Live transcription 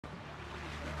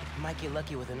Might get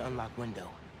lucky with an unlocked window.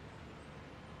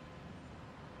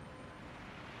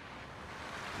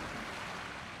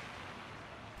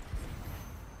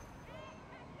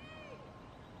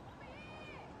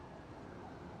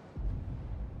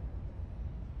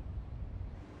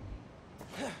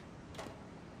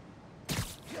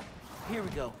 Here we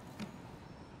go.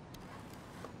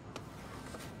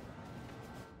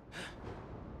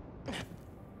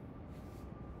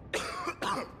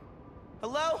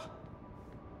 Hello?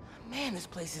 Man, this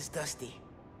place is dusty.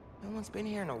 No one's been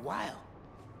here in a while.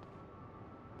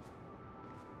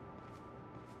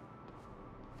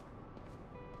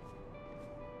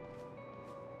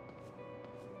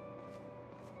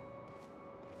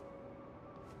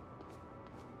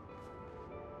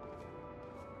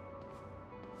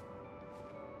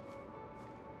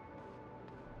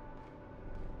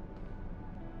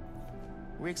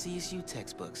 Rick's ESU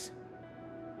textbooks.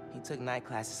 He took night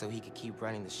classes so he could keep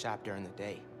running the shop during the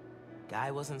day.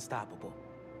 Guy was unstoppable.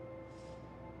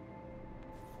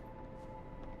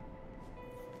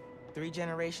 3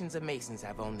 generations of Masons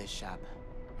have owned this shop.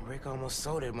 Rick almost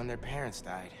sold it when their parents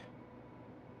died.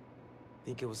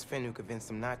 Think it was Finn who convinced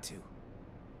him not to.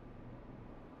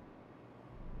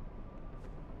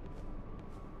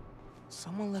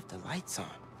 Someone left the lights on.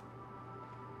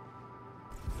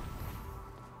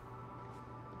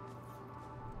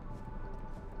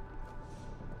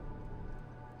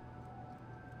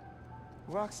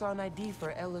 Roxxon ID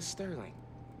for Ella Sterling.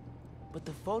 But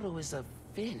the photo is of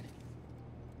Finn.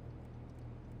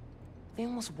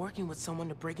 Finn was working with someone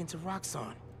to break into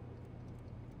Roxxon.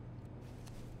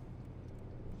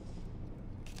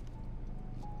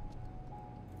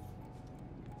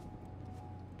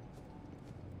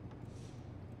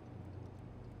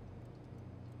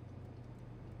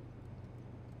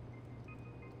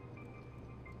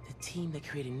 The team that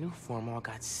created Nuform all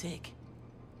got sick.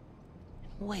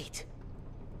 Wait.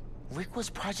 Rick was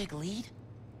project lead?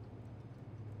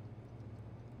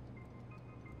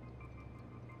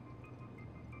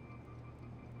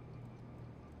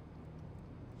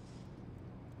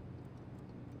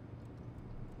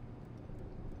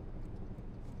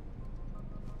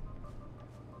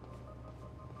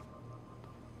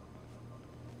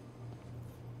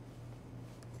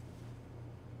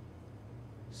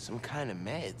 Some kind of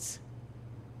meds.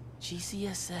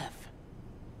 GCSF.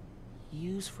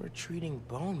 Used for treating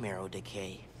bone marrow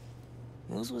decay.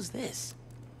 Whose was this?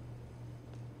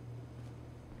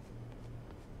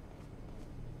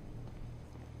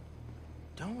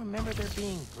 Don't remember there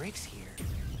being bricks here.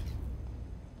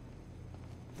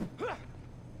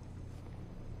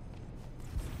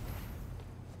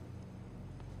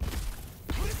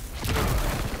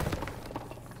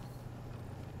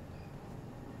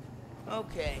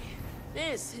 Okay,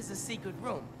 this is a secret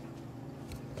room.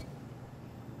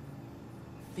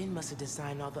 Finn must have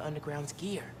designed all the Underground's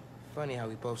gear. Funny how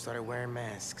we both started wearing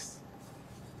masks.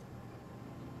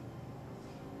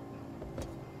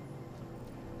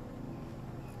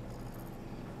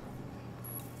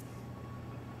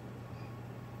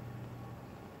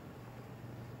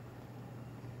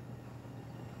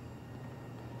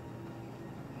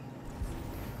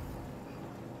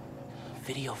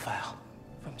 Video file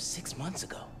from 6 months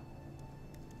ago.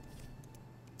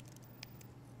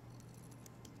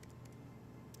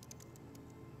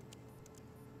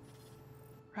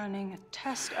 Running a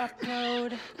test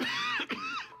upload.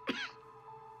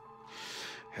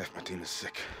 Half my team is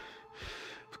sick.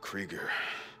 But Krieger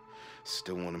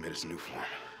still won't admit his new form.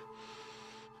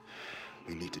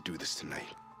 We need to do this tonight.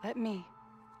 Let me.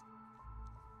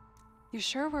 You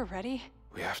sure we're ready?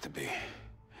 We have to be.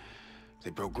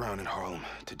 They broke ground in Harlem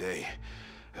today,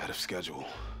 ahead of schedule.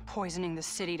 Poisoning the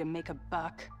city to make a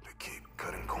buck. They keep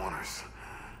cutting corners,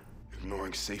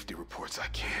 ignoring safety reports. I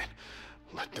can't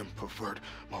let them pervert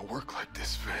my work like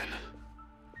this, Finn.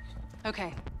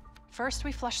 Okay, first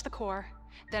we flush the core,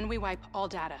 then we wipe all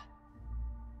data.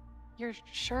 You're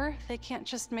sure they can't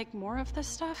just make more of this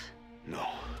stuff? No.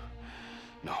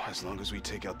 No, as long as we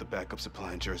take out the backup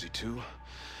supply in Jersey too.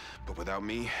 But without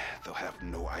me, they'll have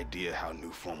no idea how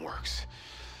Nuform works.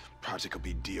 Project will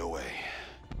be DOA.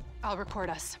 I'll record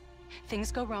us.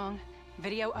 Things go wrong,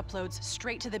 video uploads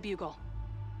straight to the Bugle.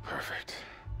 Perfect.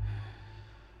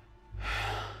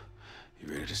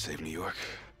 You ready to save New York?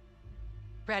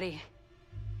 Ready.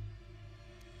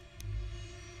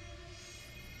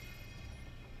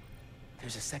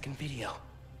 There's a second video.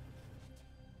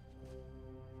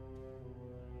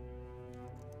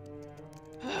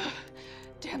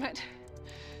 Damn it.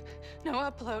 No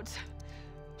uploads.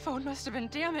 Phone must have been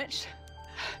damaged.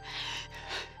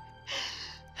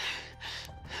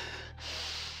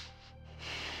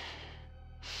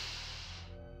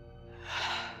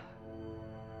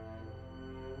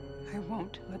 I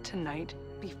won't let tonight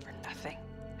be for nothing.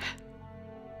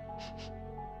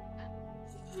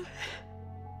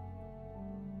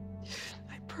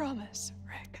 I promise,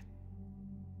 Rick.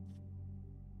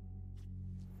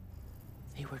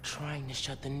 They were trying to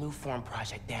shut the Newform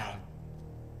project down.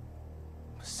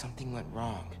 But something went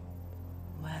wrong.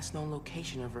 Last known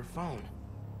location of her phone.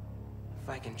 If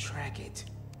I can track it.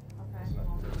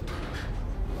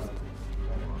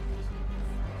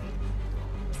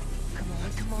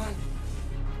 Come on.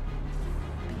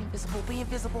 Be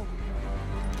invisible.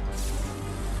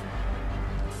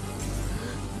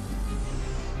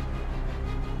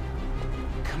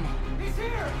 Come on. He's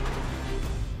here!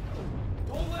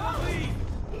 Don't let him leave!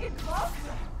 He get close?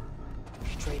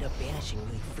 Straight up vanishing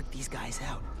really freaked these guys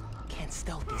out. Can't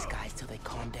stealth these guys till they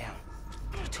calm down.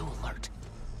 They're too alert.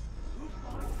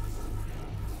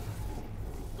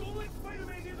 Don't let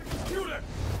Spider-Man near the computer!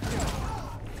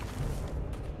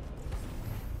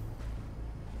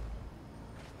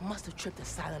 Must have tripped a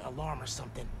silent alarm or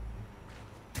something.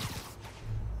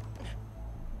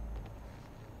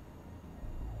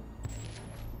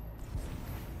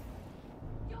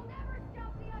 You'll never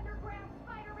stop the underground,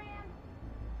 Spider-Man!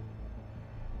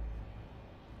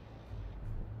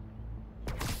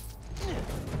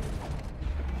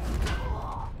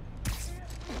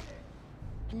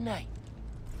 Good night.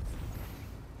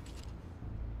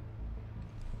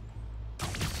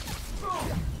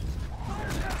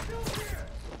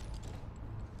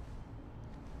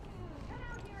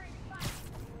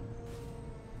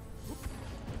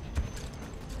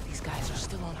 These guys are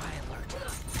still on high alert.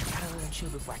 Gotta let them chill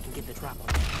before I can get the drop on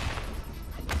them.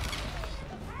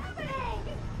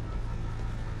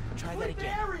 Try that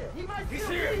again. He's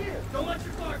here! Don't let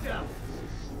your guard down!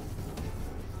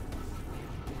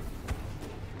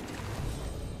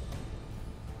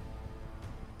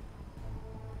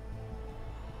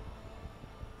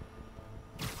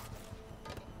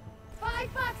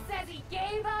 $5 says he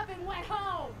gave up and went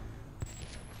home!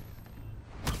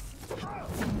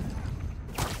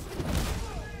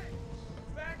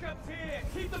 Backup's here!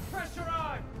 Keep the pressure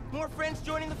on! More friends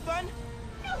joining the fun?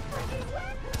 No freaking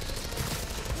way!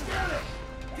 Get him!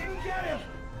 Didn't get him!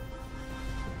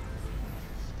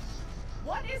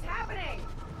 What is happening?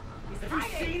 He's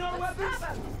Have you seen our weapons?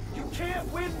 Stop him! You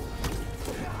can't win!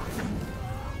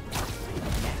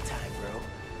 That time, bro.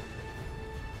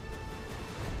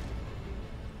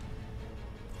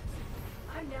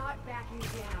 I'm not backing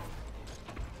down.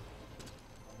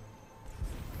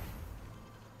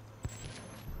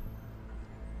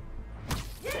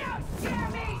 You don't scare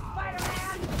me,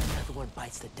 Spider-Man! Another one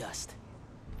bites the dust.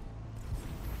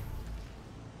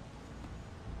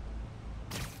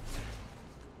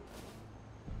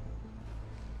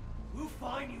 We'll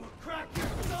find you and crack your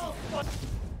skull, but...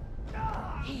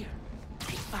 Here,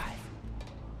 take 5.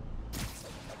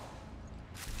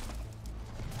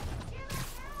 Get the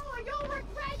hell or you'll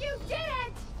regret you did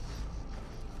it!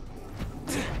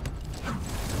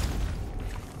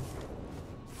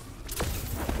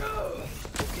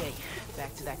 Okay,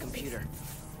 back to that computer.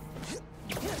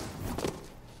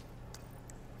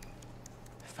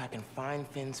 If I can find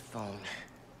Finn's phone,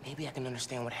 maybe I can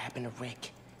understand what happened to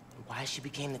Rick and why she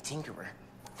became the Tinkerer.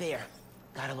 There,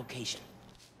 got a location.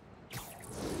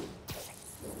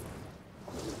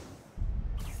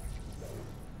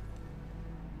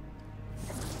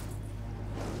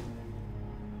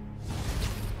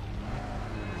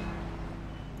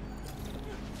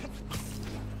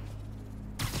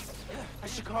 I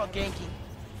should call Genki.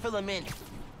 Fill him in.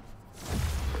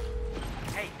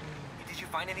 Hey, did you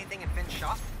find anything in Finn's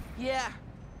shop? Yeah.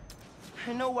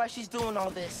 I know why she's doing all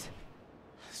this.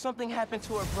 Something happened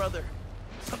to her brother.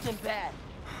 Something bad.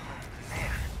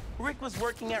 Man, Rick was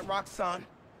working at Roxxon.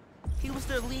 He was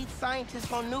their lead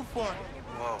scientist on Newform.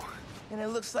 whoa. And it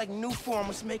looks like Newform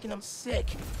was making him sick.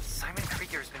 Simon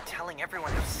Krieger's been telling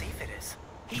everyone how safe it is.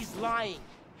 He's lying.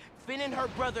 Finn and her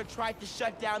brother tried to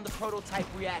shut down the prototype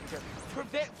reactor,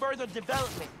 prevent further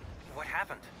development. What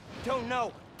happened? Don't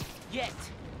know. Yet.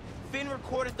 Finn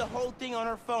recorded the whole thing on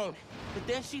her phone, but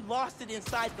then she lost it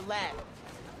inside the lab.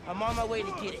 I'm on my way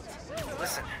to get it.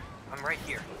 Listen, I'm right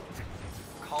here.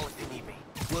 Call if you need me.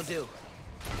 Will do.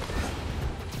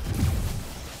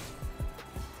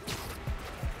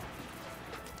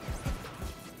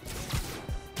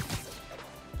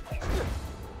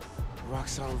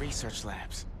 Roxxon Research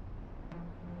Labs.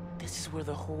 This is where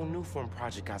the whole Newform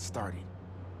project got started.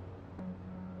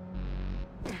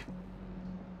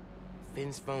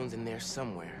 Finn's phone's in there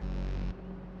somewhere.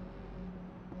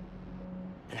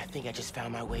 And I think I just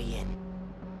found my way in.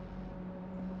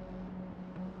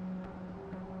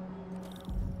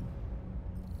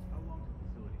 How long till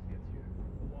facilities gets here?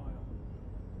 A while.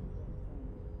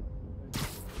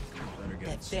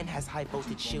 then has high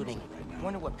voltage shielding.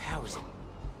 Wonder what powers it.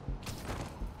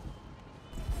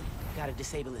 Gotta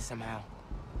disable it somehow.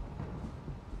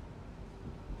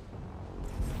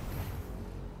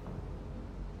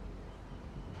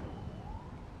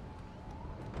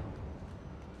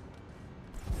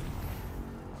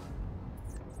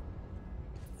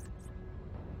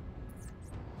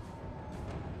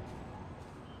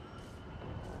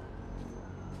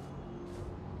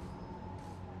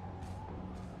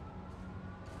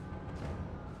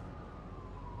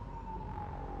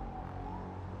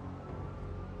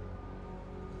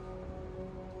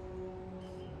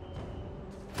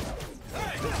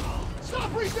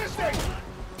 Stop resisting!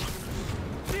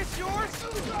 This yours?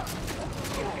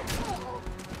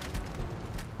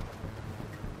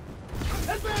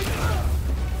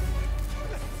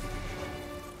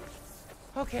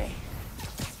 Okay.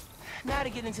 Now to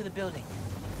get into the building.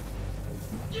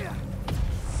 Yeah.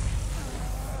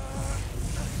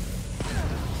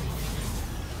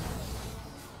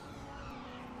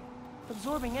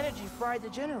 Absorbing energy fried the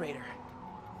generator.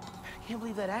 Can't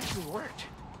believe that actually worked.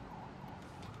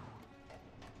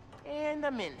 And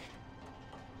I'm in.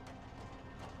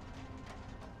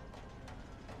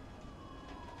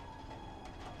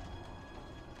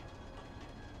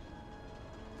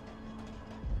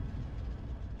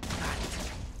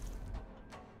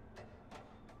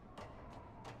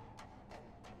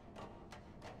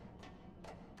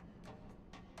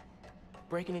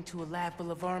 Breaking into a lab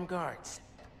full of armed guards.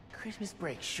 Christmas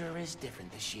break sure is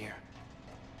different this year.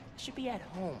 I should be at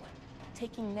home,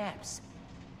 taking naps,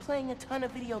 playing a ton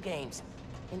of video games,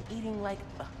 and eating like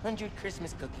 100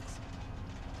 Christmas cookies.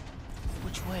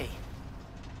 Which way?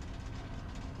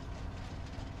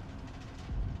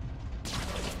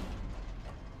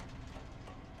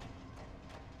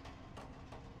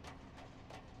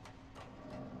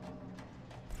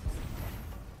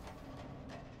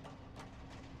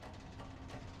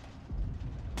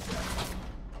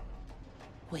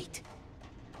 Wait, did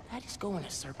I just go in a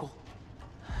circle?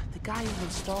 The guy who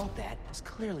installed that was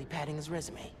clearly padding his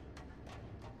resume.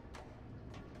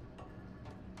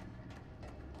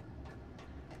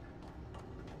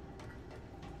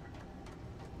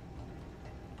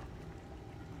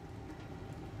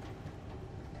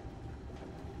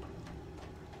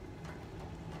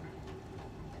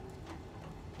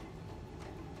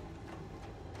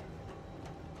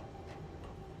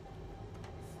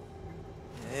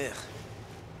 Ugh.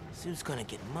 Suit's gonna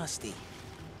get musty.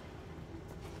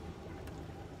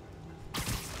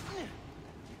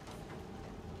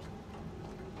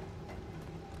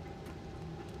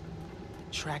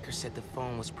 Tracker said the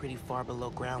phone was pretty far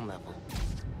below ground level.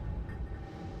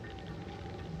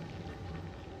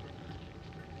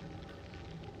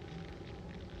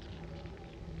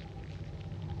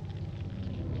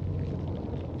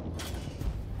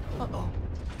 Uh-oh.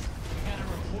 We had a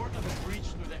report of a breach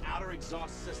through the outer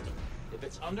exhaust system. If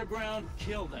it's underground,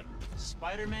 kill them.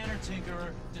 Spider-Man or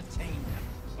Tinkerer, detain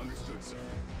them. Understood, sir.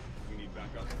 We need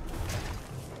backup.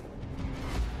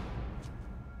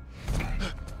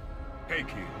 Hey,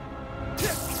 kid.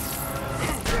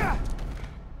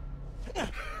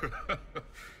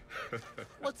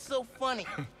 What's so funny?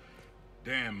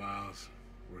 Damn, Miles.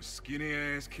 We're a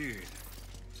skinny-ass kid.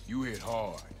 You hit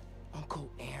hard.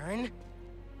 Uncle Aaron?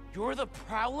 You're the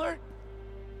Prowler?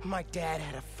 My dad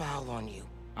had a foul on you.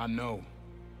 I know.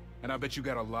 And I bet you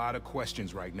got a lot of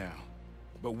questions right now.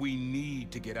 But we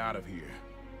need to get out of here.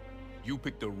 You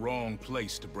picked the wrong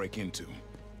place to break into.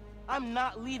 I'm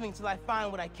not leaving till I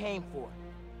find what I came for.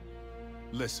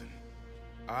 Listen,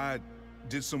 I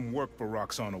did some work for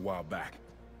Roxxon a while back.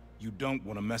 You don't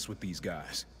want to mess with these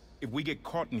guys. If we get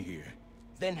caught in here...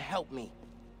 Then help me.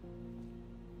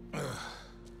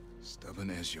 Stubborn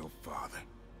as your father.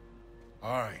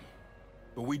 All right,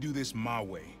 but we do this my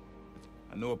way.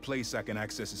 I know a place I can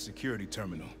access a security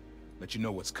terminal. Let you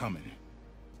know what's coming.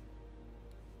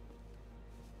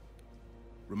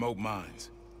 Remote mines.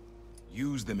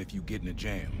 Use them if you get in a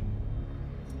jam.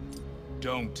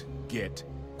 Don't get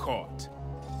caught.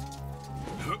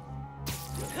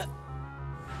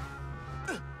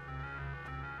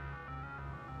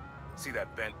 See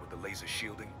that vent with the laser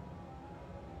shielding?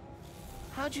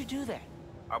 How'd you do that?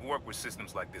 I've worked with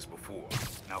systems like this before.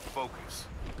 Now focus.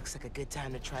 Looks like a good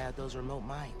time to try out those remote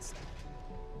mines.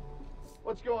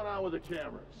 What's going on with the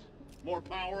cameras? More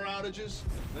power outages?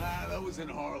 Nah, that was in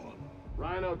Harlem.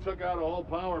 Rhino took out a whole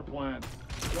power plant.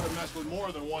 Gotta mess with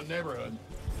more than one neighborhood.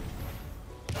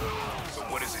 So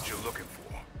what is it you're looking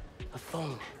for? A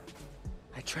phone.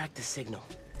 I tracked the signal.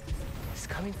 It's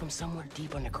coming from somewhere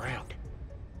deep underground.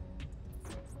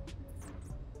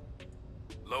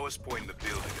 Lowest point in the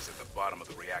building is at the bottom of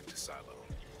the reactor silo.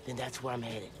 then that's where I'm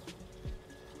headed.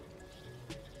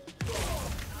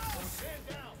 Man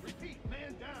down! Repeat,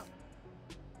 man down!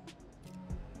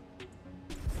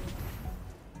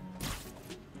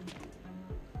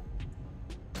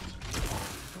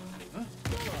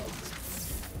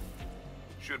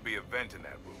 Should be a vent in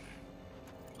that room.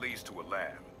 Leads to a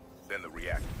lab, then the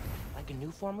reactor. Like a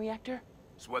new form reactor?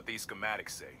 It's what these schematics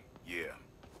say, yeah.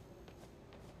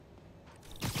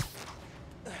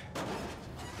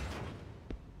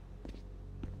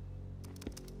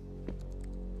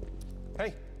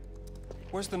 Hey,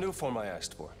 where's the new form I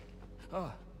asked for?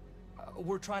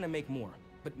 We're trying to make more,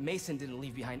 but Mason didn't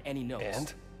leave behind any notes.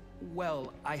 And?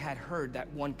 Well, I had heard that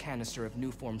one canister of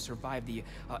new form survived the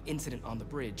incident on the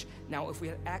bridge. Now, if we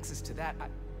had access to that,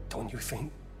 Don't you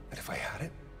think that if I had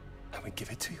it, I would give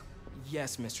it to you?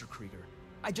 Yes, Mr. Krieger.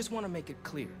 I just want to make it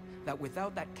clear that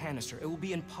without that canister, it will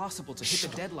be impossible to hit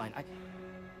the deadline.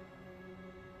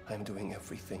 I'm doing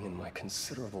everything in my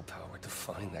considerable power to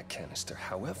find that canister.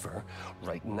 However,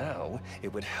 right now,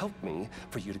 it would help me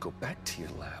for you to go back to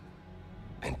your lab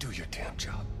and do your damn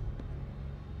job.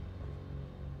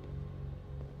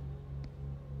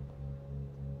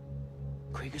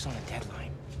 Krieger's on a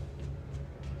deadline.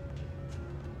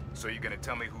 So you're gonna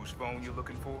tell me whose phone you're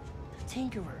looking for?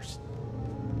 Tinkerers.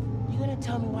 You gonna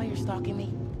tell me why you're stalking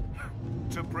me?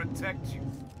 To protect you.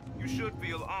 You should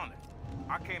feel honored.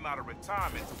 I came out of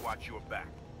retirement to watch your back.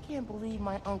 Can't believe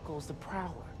my uncle's the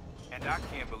prowler. And I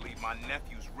can't believe my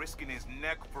nephew's risking his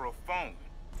neck for a phone.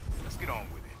 Let's get on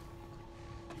with it.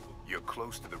 You're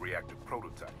close to the reactor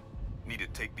prototype. Need to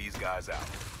take these guys out.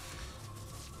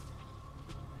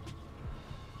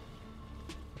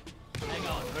 Hang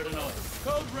on, heard a noise.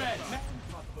 Code red!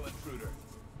 Possible intruder.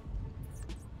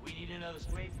 We need another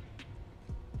sweep.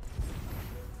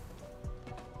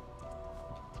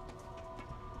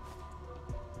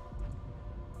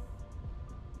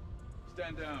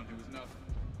 Stand down, it was nothing.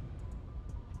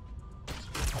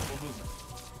 We'll move it.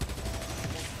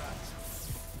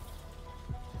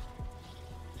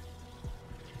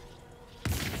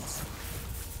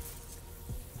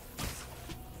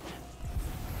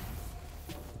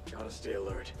 Gotta stay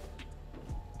alert.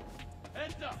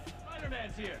 Heads up!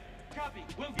 Spider-Man's here! Copy,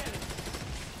 we'll get it!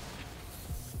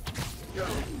 Go!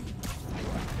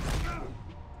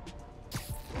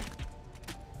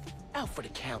 Out for the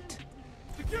count.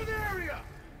 Secure the area!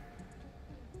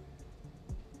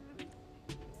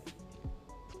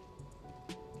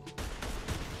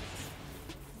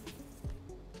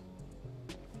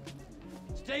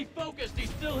 Stay focused, he's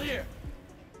still here!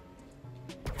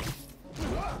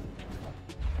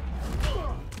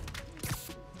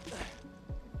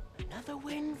 Another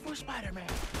win for Spider-Man.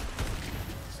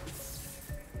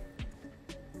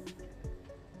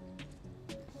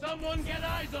 Someone get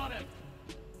eyes on him!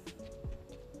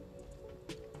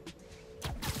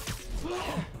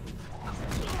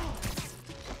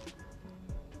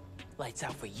 Lights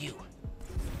out for you.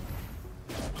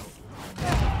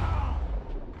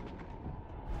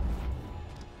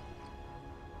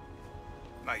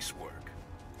 Nice work.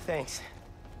 Thanks.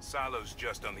 Silo's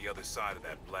just on the other side of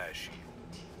that blast shield.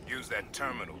 Use that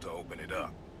terminal to open it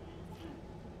up.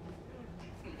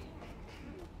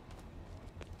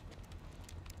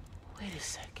 Wait a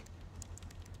sec.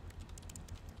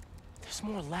 There's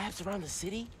more labs around the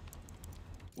city?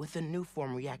 With a new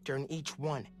form reactor in each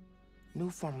one. New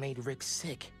form made Rick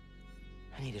sick.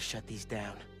 I need to shut these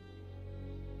down.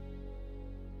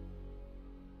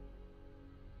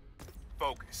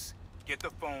 Focus. Get the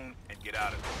phone and get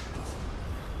out of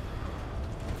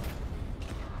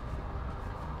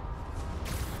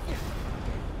there.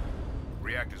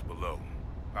 Reactors below.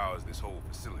 Powers this whole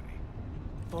facility.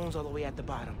 Phone's all the way at the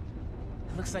bottom.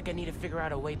 It looks like I need to figure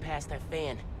out a way past that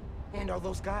fan. And all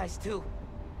those guys, too.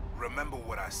 Remember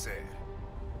what I said.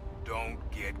 Don't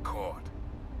get caught.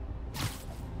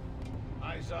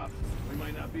 Eyes up. We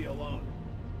might not be alone.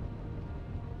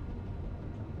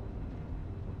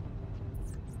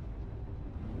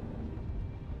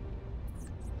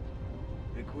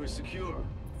 Think we're secure.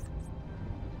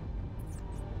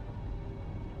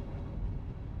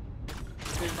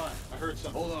 Stand by, I heard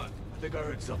something. Hold on. I think I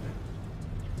heard something.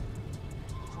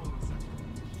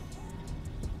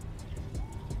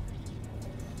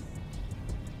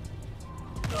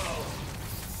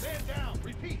 Man down!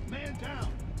 Repeat, man down!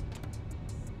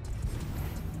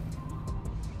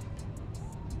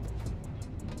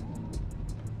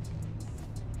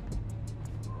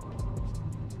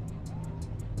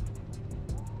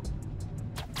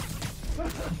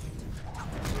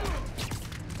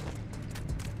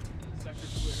 Sector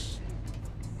clear.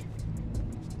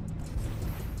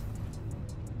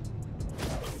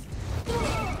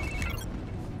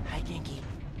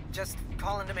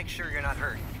 calling to make sure you're not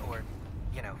hurt, or,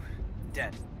 you know,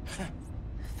 dead.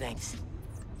 Thanks.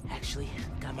 Actually,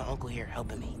 got my uncle here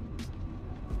helping me.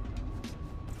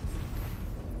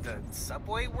 The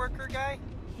subway worker guy?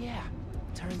 Yeah.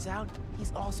 Turns out,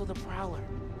 he's also the Prowler.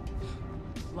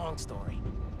 Long story.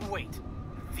 Wait,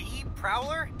 the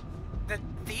Prowler? The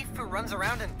thief who runs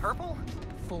around in purple?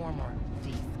 Former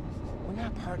thief. We're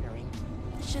not partnering.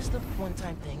 It's just a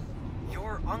one-time thing.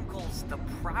 Your uncle's the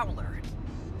Prowler.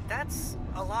 That's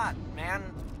a lot, man.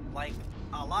 Like,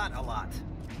 a lot.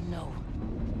 I know.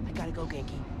 I gotta go,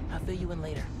 Genki. I'll fill you in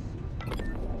later.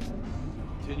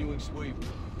 Continuing sweep.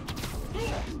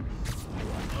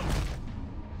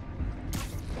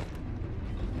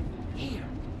 Here,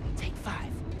 take 5.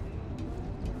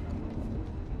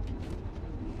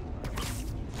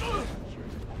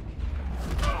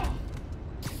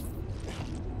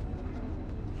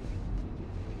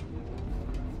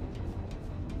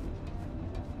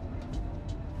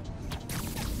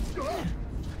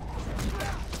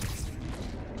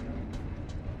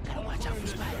 Gotta watch out for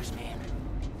spiders, man.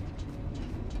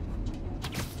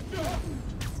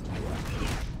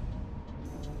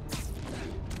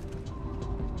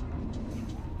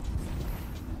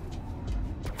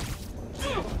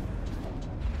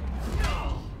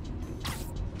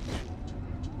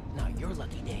 Not your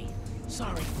lucky day.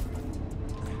 Sorry.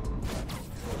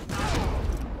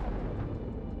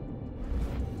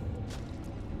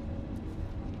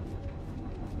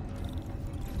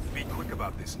 Be quick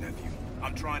about this, nephew.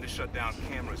 I'm trying to shut down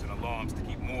cameras and alarms to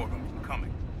keep more of them from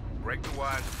coming. Break the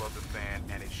wires above the fan,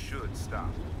 and it should stop.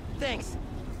 Thanks.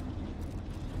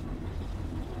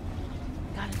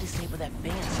 Gotta disable that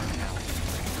fan somehow.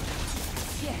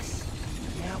 Yes.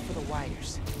 Now for the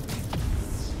wires.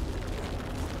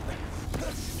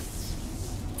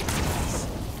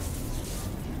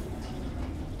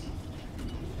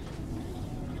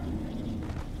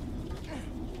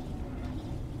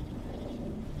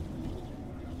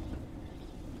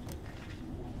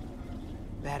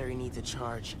 Battery needs a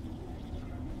charge.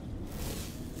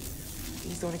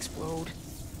 Please don't explode.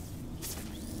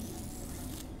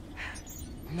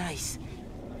 Nice.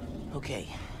 Okay.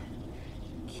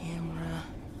 Camera,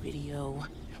 video.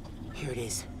 Here it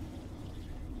is.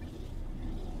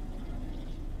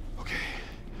 Okay.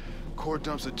 Core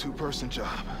dump's a 2-person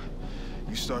job.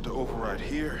 You start to override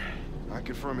here, I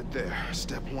confirm it there.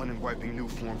 Step 1 in wiping new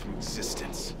form from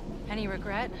existence. Any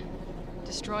regret?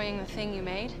 Destroying the thing you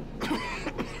made?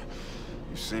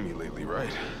 You've seen me lately,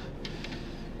 right?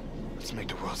 Let's make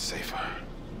the world safer.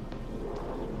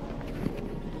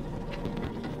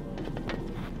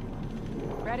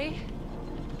 Ready?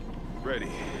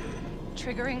 Ready.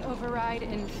 Triggering override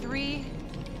in 3,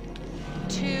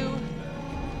 2...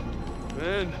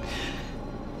 Ben!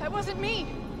 That wasn't me!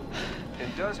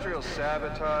 Industrial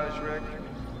sabotage, Rick?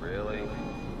 Really?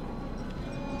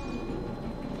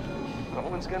 No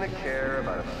one's gonna care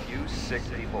about a few sick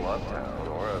people uptown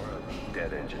or a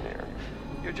dead engineer.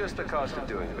 You're just the cost of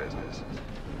doing business.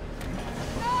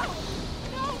 No!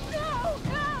 No, no,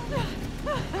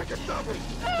 no! I can stop it!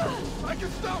 I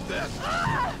can stop this!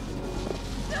 Ah!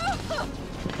 No!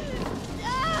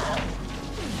 No!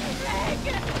 Rick!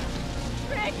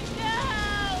 Rick, no!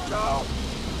 No!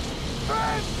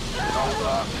 Ben! Don't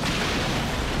look!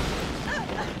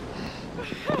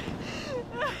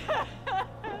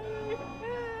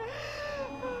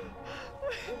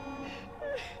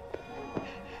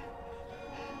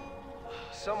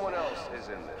 Someone else is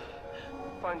in there.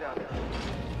 Find out.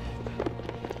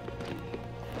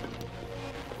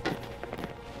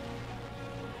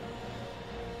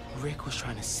 Rick was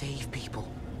trying to save people.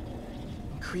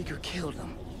 Krieger killed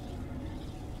them.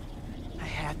 I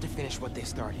have to finish what they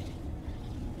started.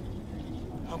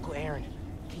 Uncle Aaron,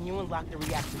 can you unlock the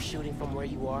reactor shooting from where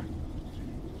you are?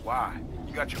 Why?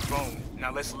 You got your phone.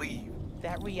 Now let's leave.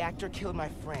 That reactor killed my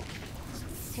friend.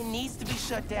 It needs to be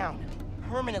shut down.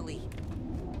 Permanently.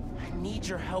 I need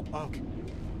your help, Unc.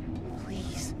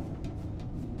 Please.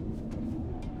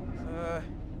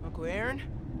 Uncle Aaron?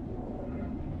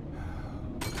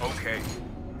 Okay.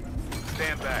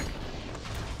 Stand back.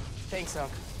 Thanks,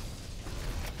 Unc.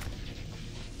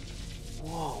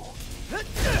 Whoa.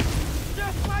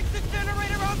 Just like the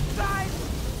generator outside!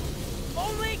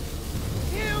 Only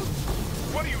huge!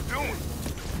 What are you doing?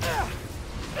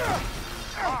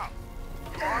 Stop!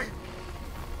 You alright?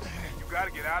 You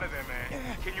gotta get out of there,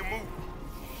 man. Can you move?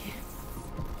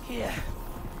 Yeah.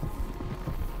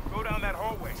 Go down that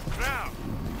hallway. Now!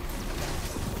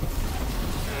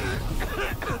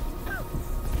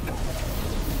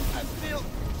 I feel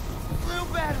real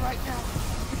bad right now.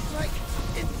 It's like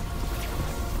it's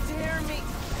tearing me.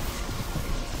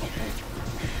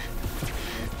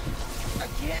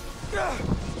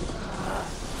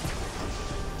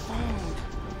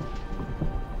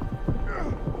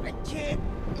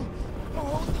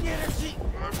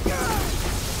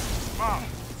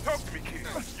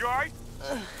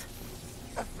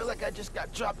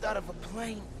 got dropped out of a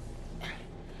plane.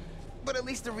 But at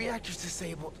least the reactor's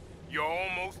disabled. You're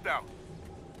almost out.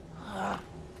 I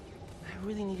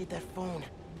really needed that phone.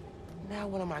 Now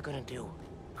what am I gonna do?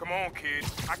 Come on, kid.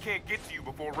 I can't get to you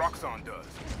before Roxxon does.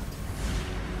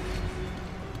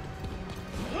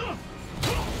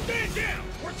 Stand down!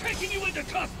 We're taking you into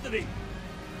custody!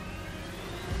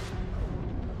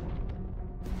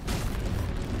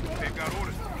 They've got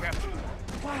orders to capture you.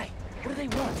 Why? What do they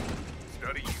want?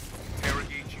 Study you,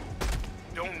 interrogate you.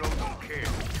 Don't know, don't care.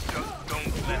 Just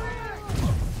don't let them.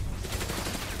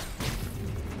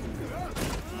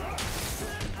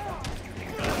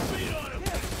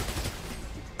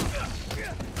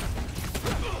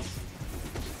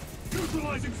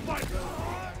 Neutralizing Spider!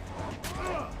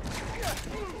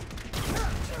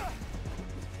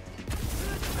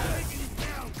 Taking you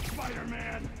down,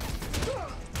 Spider-Man!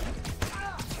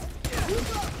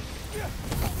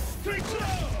 Take some!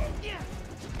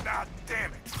 God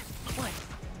damn it! What?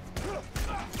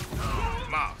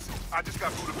 Miles, I just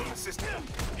got booted from the system.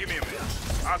 Give me a minute.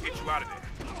 I'll get you out of there.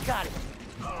 Got it.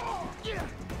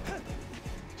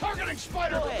 Targeting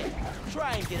Spider! Go ahead.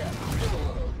 Try and get up.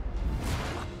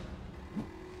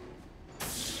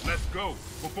 Let's go,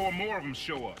 before more of them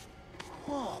show up.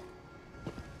 Whoa.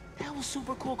 That was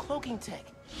super cool cloaking tech.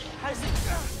 How does it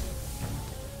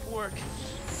work?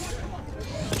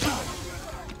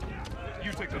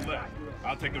 You take the left.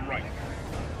 I'll take the right.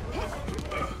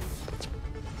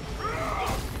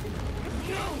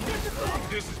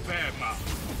 This is bad, Miles.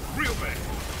 Real bad.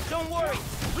 Don't worry.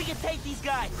 We can take these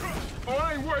guys. Oh,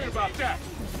 I ain't worried about that.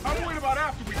 I'm worried about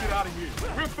after we get out of here.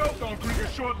 We're both on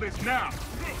Krieger's short list now.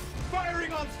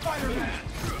 Firing on Spider-Man!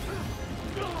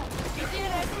 You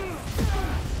did it!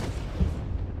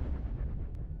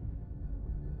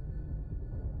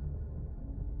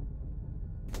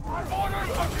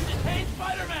 Orders are to detain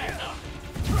Spider-Man!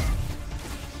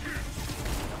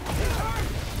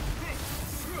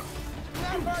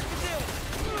 Not hard to do.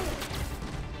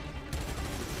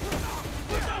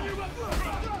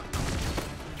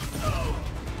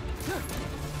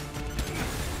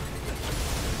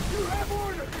 You have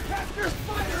order! Capture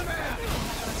Spider-Man!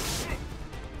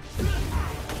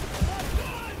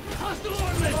 Hostile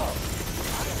armament!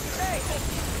 Hey!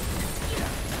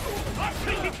 I'm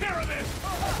taking care of this!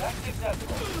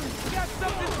 We got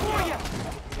something for you!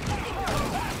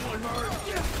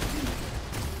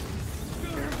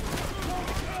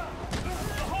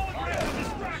 The hologram of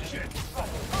distraction!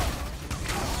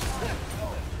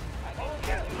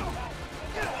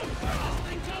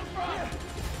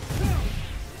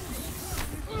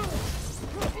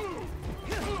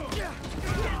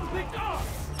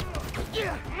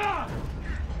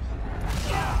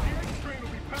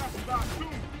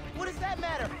 What does that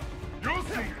matter? You'll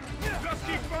see. Just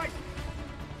keep fighting.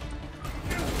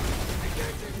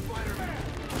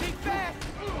 Be fast!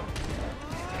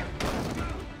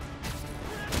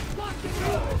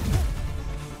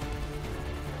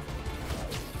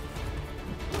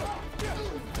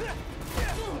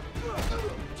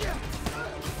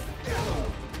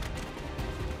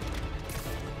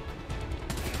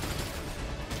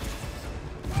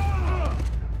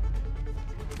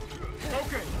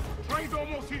 Okay, train's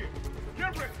almost here.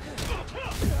 Get ready.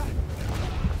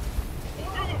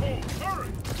 Through the hole. Hurry.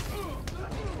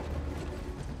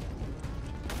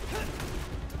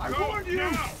 I Go warned you!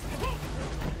 now.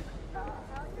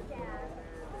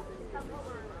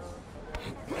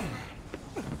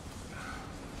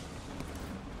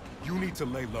 You need to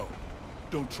lay low.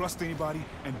 Don't trust anybody,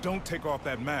 and don't take off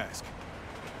that mask.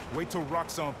 Wait till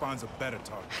Roxxon finds a better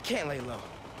target. I can't lay low.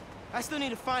 I still need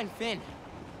to find Finn.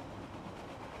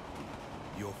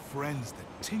 Your friend's the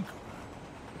Tinkerer.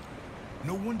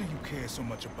 No wonder you care so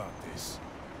much about this.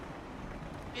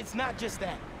 It's not just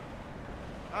that.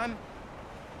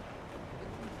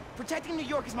 Protecting New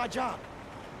York is my job.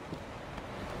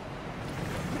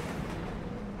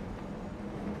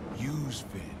 Use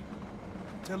Finn.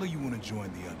 Tell her you want to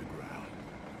join the underground.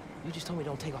 You just told me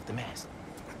don't take off the mask.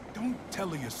 Don't tell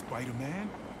her you're Spider-Man.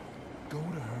 Go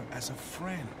to her as a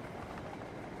friend.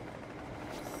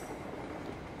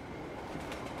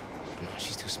 No,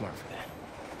 she's too smart for that.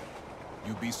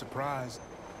 You'd be surprised.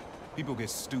 People get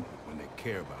stupid when they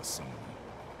care about someone.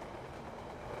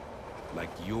 Like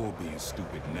you're being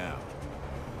stupid now.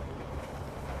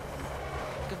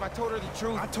 If I told her the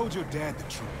truth... I told your dad the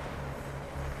truth.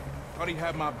 Thought he'd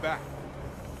have my back.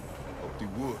 Hoped he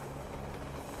would.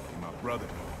 Be my brother.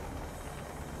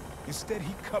 Instead,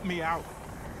 he cut me out.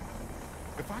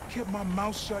 If I kept my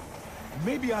mouth shut,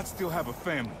 maybe I'd still have a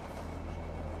family.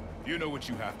 You know what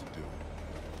you have to do.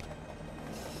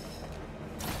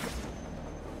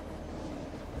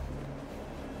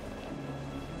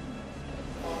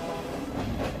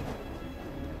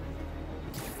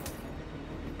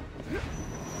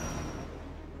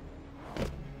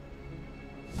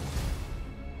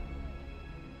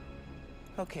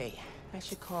 Okay, I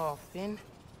should call Finn?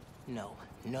 No,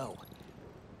 no.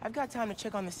 I've got time to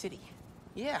check on the city.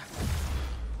 Yeah.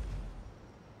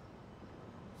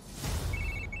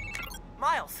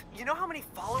 Miles, you know how many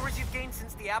followers you've gained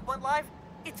since the app went live?